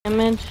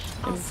damage,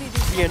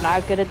 you're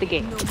not good at the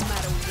game.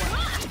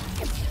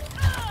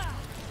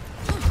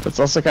 It's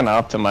also kind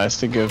of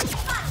optimized to give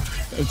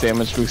a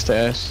damage boost to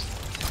Ashe.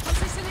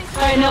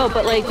 I know,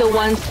 but like the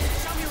ones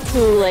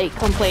who like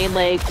complain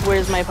like,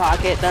 "Where's my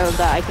pocket?" That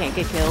I can't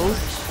get kills.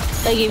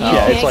 Like if you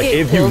can't it's like get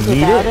if kills you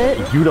need without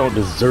it, you don't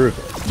deserve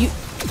it.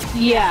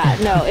 Yeah,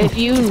 no. If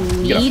you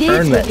need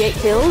it to get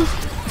kills,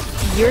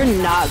 you're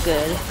not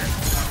good.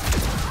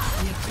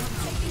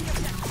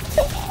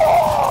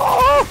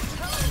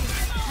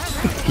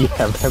 Yeah,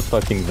 that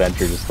fucking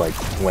Venture just like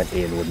went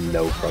in with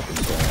no fucking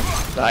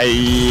plan.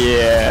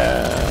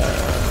 Yeah.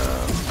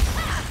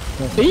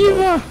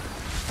 Diva!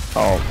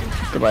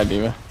 Oh, goodbye,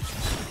 Diva.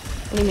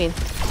 What do you mean?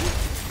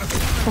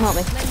 Come help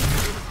me.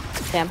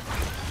 Damn.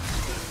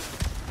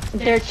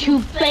 They're two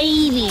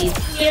babies.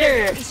 Get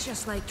her. It's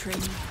just like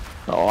training.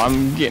 Oh,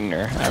 I'm getting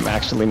her. I'm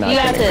actually not You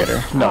gonna get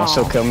her. No,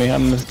 she'll kill me.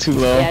 I'm too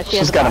low. Yeah,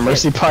 She's got a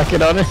mercy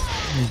pocket on her.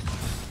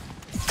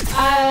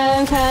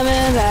 I'm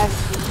coming back.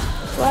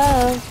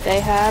 Whoa, they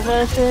have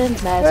us in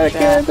Back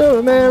into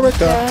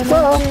America.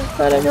 Whoa,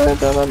 back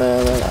into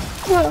America.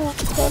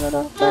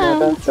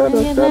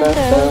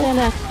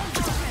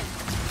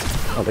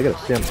 Oh, they got a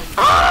sim.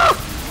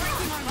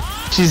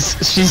 She's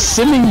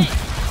simming.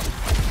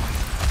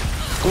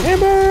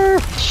 Amber!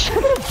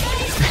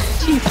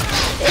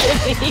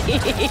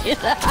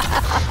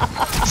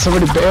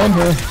 Somebody ban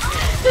her.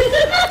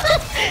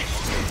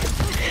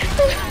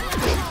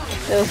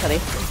 That was funny.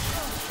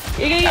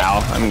 You're gonna get... Ow,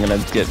 I'm gonna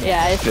get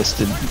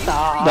fisted.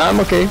 Stop. No, I'm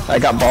okay. I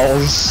got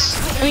balls.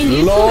 I mean,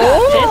 you still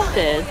got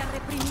fisted.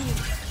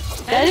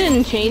 That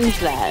didn't change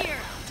that.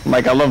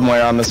 Like, I love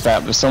Moira on this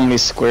map. There's so many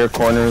square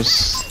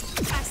corners.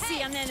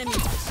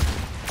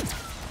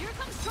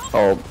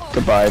 Oh,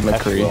 goodbye,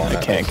 McCree.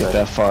 I can't get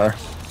that far.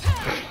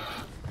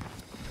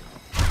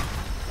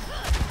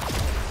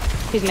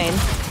 He's main.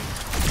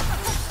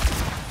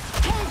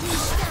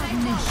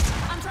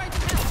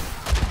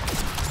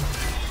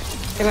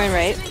 They're going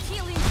right.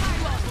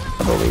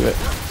 I believe it.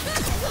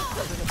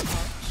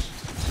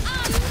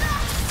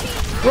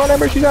 Run,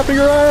 Amber, she's after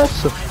your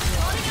ass!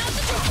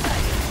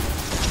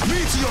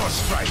 Meteor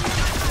strike!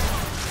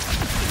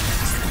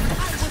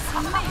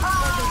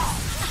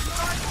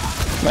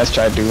 Nice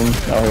try, Doom.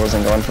 No, he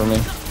wasn't going for me.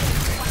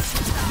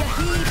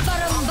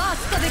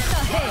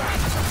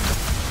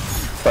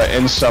 But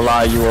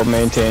inshallah, you will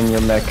maintain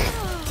your mech.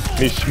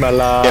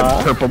 Bismillah.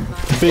 Get purple.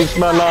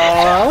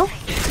 Bismillah.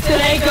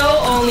 Did I go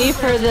only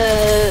for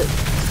the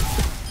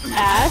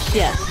Ashe?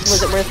 Yes.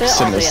 Was it worth it?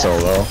 Sim is so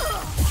low.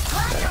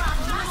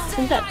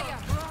 Who's that?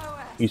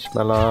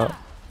 Bismillah.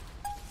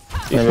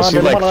 Is she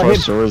like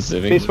Forcer or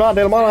Ziving?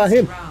 Bismillah.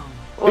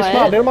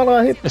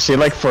 What? Is she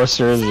like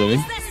Forcer or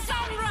Ziving?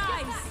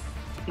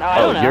 No, I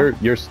don't know.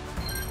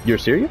 You're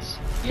serious?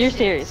 You're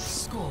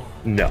serious.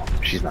 No,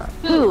 she's not.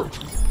 Who?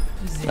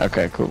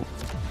 Okay, cool.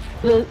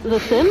 The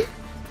Sim?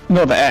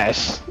 No, the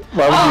Ashe.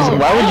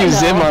 Why would you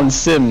zim on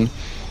Sim?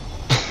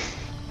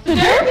 There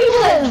are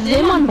people that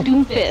zim on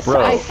Doomfist.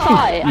 Bro. I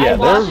saw it. Yeah, I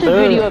watched the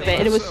they're- video of it,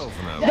 and it was.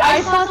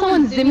 I saw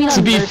someone zimming on.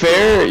 To be Mercy.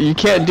 fair, you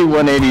can't do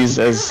 180s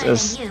as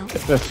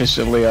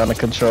efficiently on a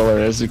controller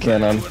as you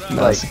can on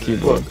mouse and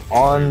keyboard.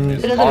 On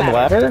doesn't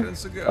matter.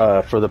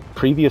 ladder, for the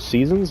previous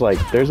seasons, like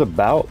there's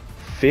about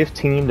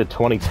 15 to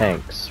 20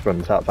 tanks from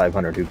the top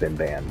 500 who've been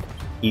banned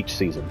each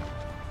season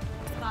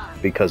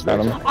because Got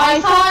there's him. I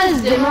saw a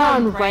zimmer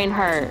on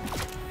Reinhardt.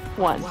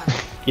 One.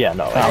 yeah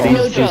no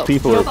No these joke.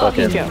 people No are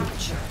fucking fucking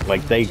joke.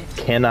 like they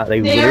They're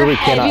literally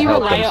cannot heavy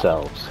help reliant-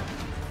 themselves.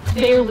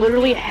 They're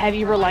literally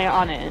heavy reliant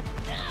on it.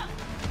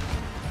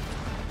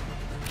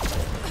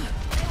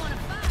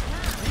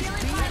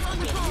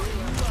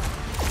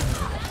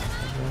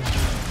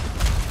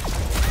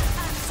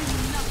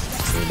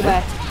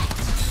 Okay.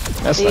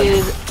 That's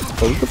Dude, fine.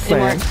 Close the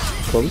plan.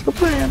 works. Close the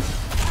plan.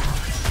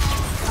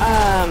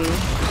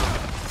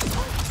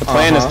 The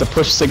plan is to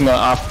push Sigma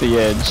off the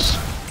edge.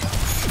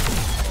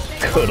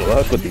 Good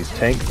luck with these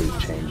tank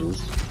boost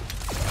changes.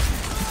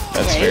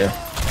 That's Okay. fair.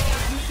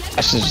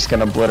 Ashe is just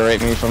gonna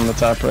obliterate me from the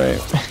top right.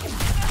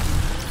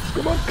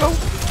 Come on, go.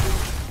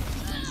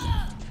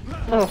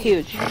 Oh,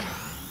 huge.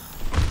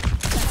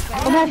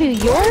 What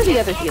happened? You're the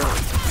other healer.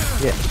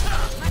 Yeah.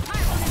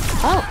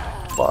 Oh.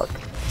 Fuck.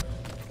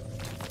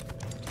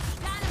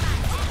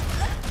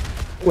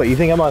 Wait, you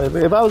think I'm on?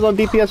 If I was on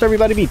DPS,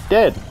 everybody'd be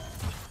dead.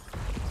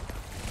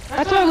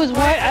 That's why I was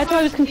right. That's why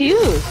I was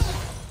confused.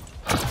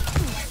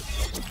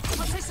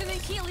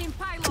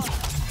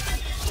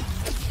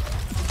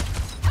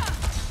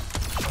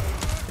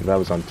 If I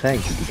was on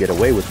tank, you could get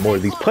away with more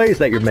of these plays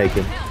that you're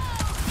making.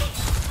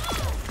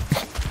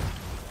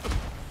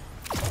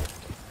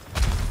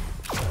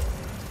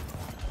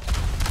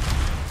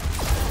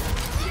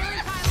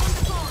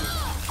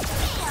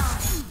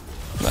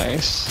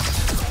 Nice.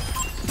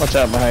 Watch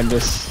out behind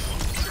us.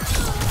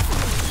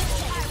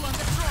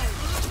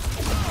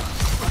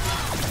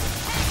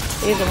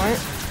 These are Mark.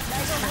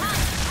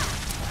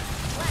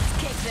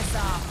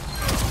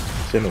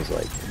 Sim is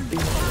like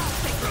being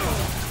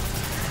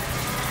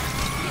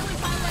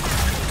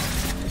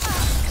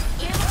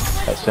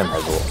Sim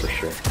has ult for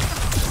sure.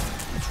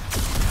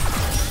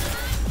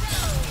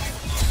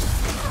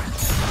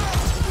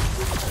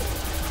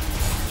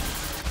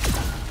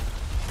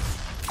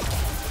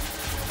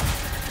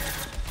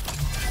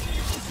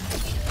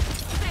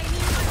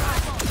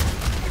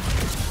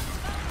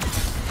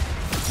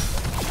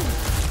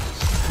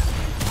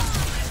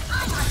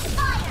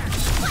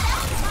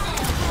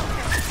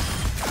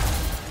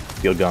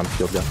 Field gun,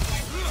 field gun.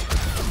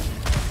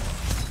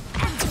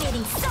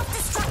 Activating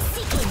self-destruct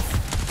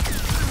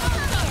sequence.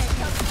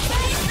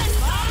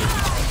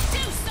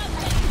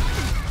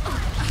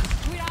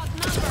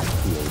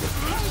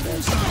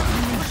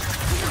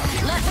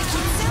 Let the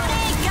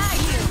Kitsune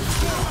guide you.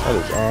 That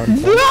was on.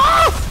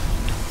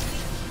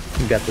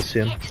 You got the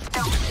sim.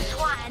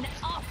 One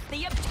off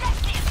the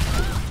objective.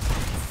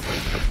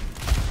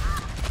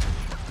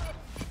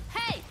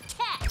 Hey,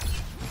 cat.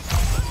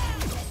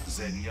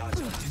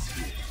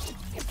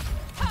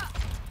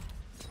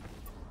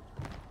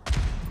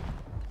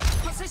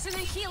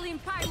 Positioning healing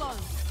pylon.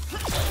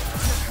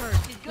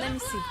 Let me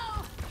see.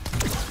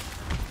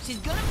 She's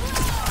gonna blow.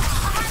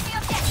 I have the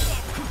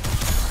objective.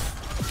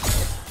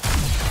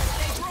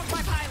 They broke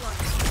my pylon.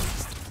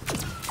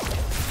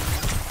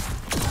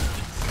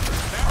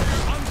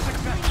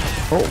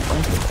 Oh my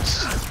goodness.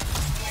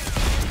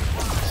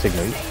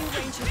 Signal.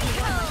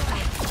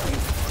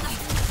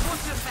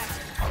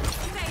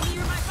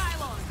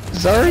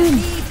 Sorry.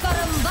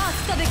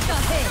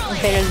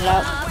 Figures it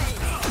out.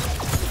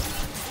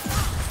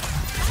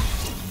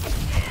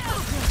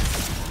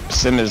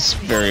 Sim is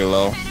very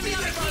low.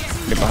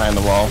 Get behind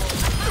the wall.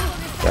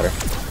 Got her.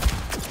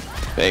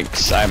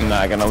 Thanks. I'm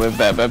not gonna live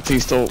that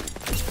Baptiste ult.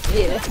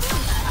 Yeah.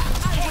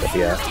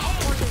 Yeah.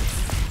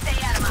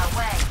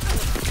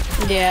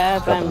 Yeah,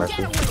 Got the but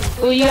mercy.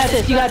 oh, you got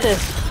this. You got this.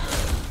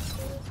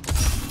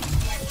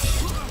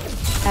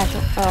 Ash.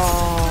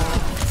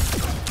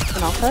 Oh.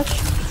 An all touch.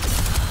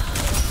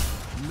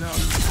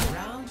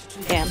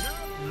 Damn.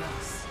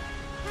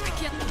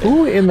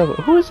 Who in the?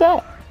 Who is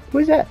that? Who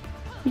is that?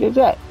 Who is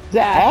that? Is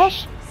that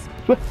Ash?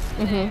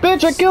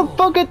 Bitch! I killed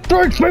fucking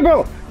third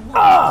people.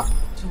 Ah!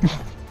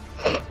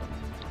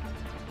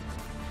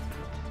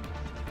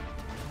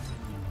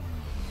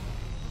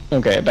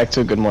 Okay, back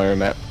to a good Moira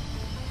map.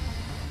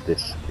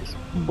 This is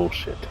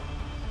bullshit.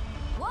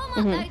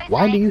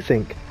 Why do you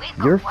think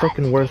you're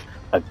fucking worth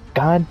a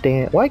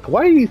goddamn... Why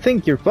do you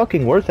think you're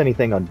fucking worth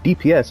anything on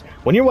DPS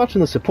when you're watching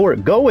the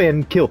support go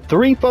in, kill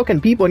 3 fucking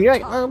people, and you're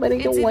like, oh, but I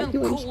don't want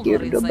to, I'm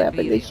scared of the map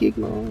and this shit.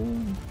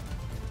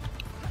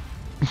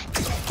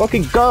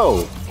 Fucking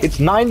go! It's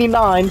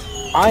 99.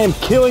 I am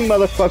killing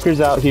motherfuckers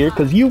out here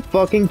because you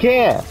fucking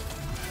can.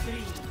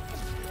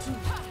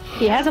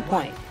 He has a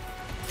point.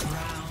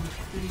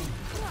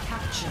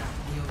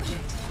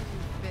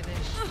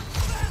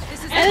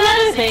 And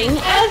another thing,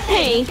 as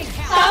Hank,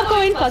 stop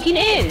going fucking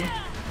in.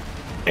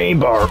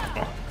 Aimbot.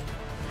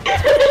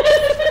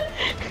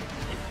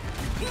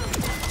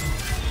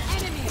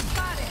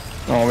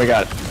 Oh, we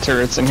got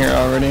turrets in here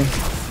already.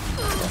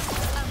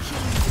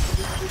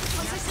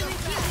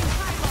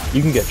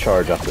 You can get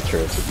charge off the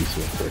turrets if you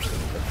see them first.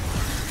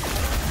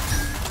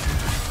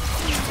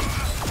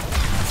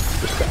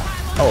 Just that.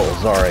 Oh,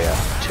 Zarya.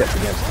 Check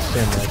against the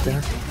sim right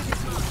there.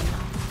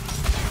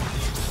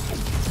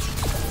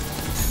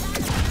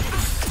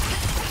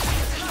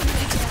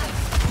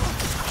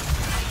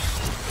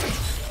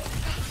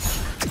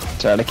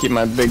 Try to keep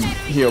my big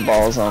heal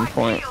balls on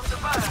point.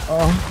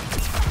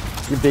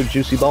 Oh, your big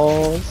juicy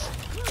balls.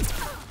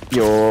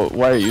 Yo,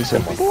 why are you so?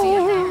 I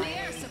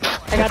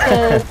got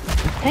the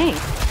tank.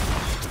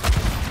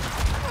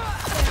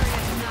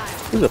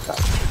 Who's up top?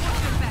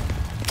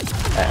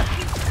 Ash.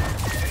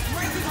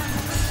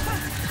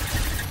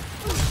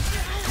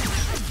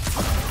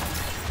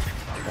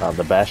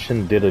 The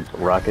Bastion did a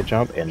rocket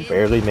jump and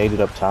barely made it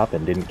up top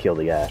and didn't kill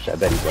the Ash. I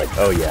bet he's like,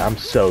 oh yeah, I'm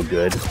so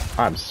good.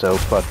 I'm so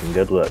fucking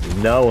good. Look,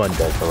 no one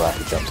does the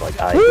rocket jumps like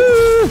I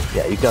do.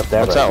 Yeah, you got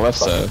that. Watch right, out, left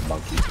fucking side.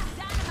 monkey.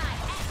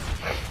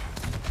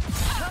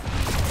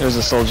 There's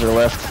a soldier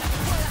left.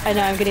 I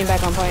know, I'm getting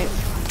back on point.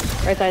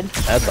 Right side.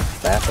 That's a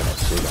bap and a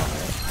suit on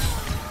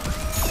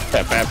it.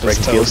 That map is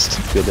Breaking toast.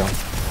 field. Good going.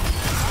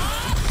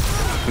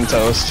 I'm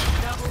toast.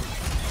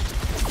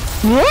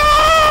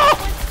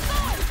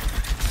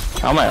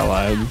 How am I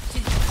alive?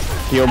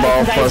 Heal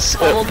ball plus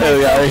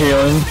Illari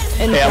healing.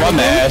 Hey, I'm on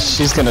the Ash.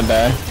 She's gonna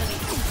die.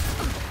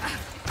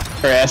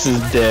 Her ass is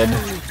dead.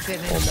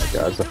 Oh my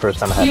god, it's the first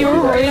time I had You to were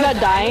do worried that.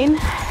 about dying,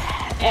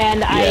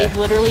 and I Yeah.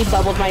 literally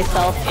bubbled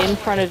myself in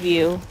front of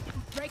you,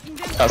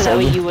 so that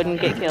way you wouldn't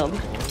get killed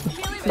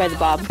by the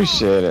bob.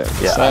 Appreciate it.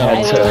 Yeah, So, I had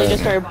I to- literally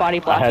just started body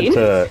I had blocking.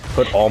 to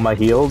put all my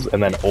heals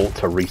and then ult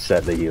to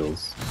reset the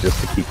heals, just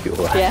to keep you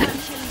alive. Yeah.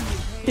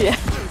 Yeah.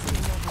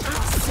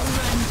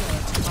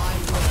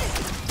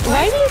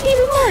 Why do you keep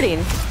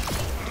recording?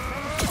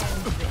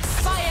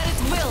 Fire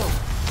at will.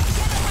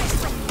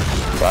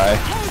 Bye.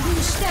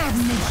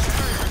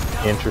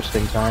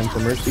 Interesting time for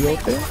Mercy ult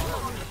there.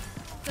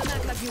 Don't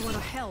act like you want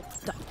to help,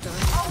 Doctor.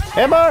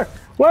 Ember,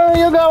 where are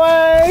you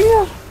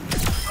going?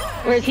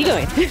 Where is he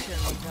going?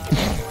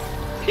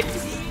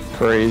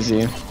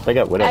 crazy. They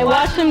got Widow. I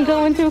watched him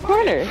go into a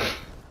corner.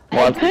 I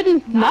What?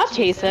 couldn't not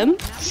chase him.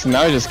 So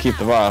now we just keep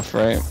the buff,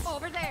 right?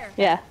 Over there.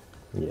 Yeah.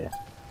 Yeah.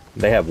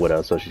 They have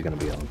Widow, so she's gonna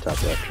be on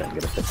top left trying to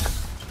get a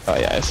fix. Oh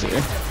yeah, I see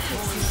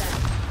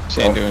her.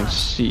 She ain't doing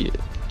shit.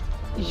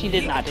 She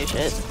did not do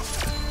shit.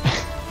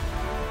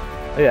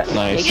 Oh, yeah.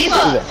 Nice. Keep Look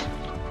at up.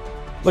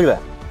 that. Look at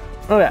that.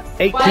 Oh yeah,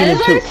 18 Why and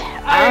does 2.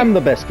 our I'm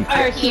the best Our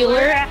DPS.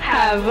 healer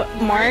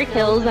have more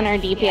kills than our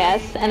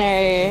DPS and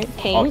our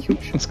Oh, tank.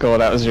 huge. Let's go.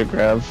 That was your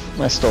grab.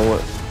 I stole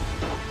it.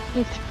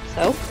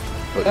 So,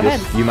 But go ahead.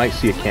 you might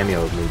see a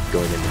cameo of me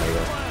going into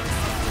melee.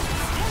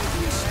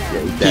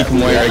 Yeah, Keep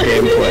him aware of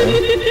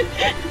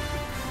gameplay.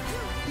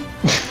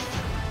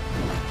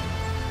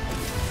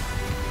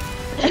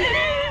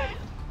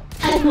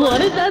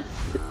 What is that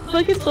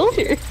fucking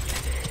soldier?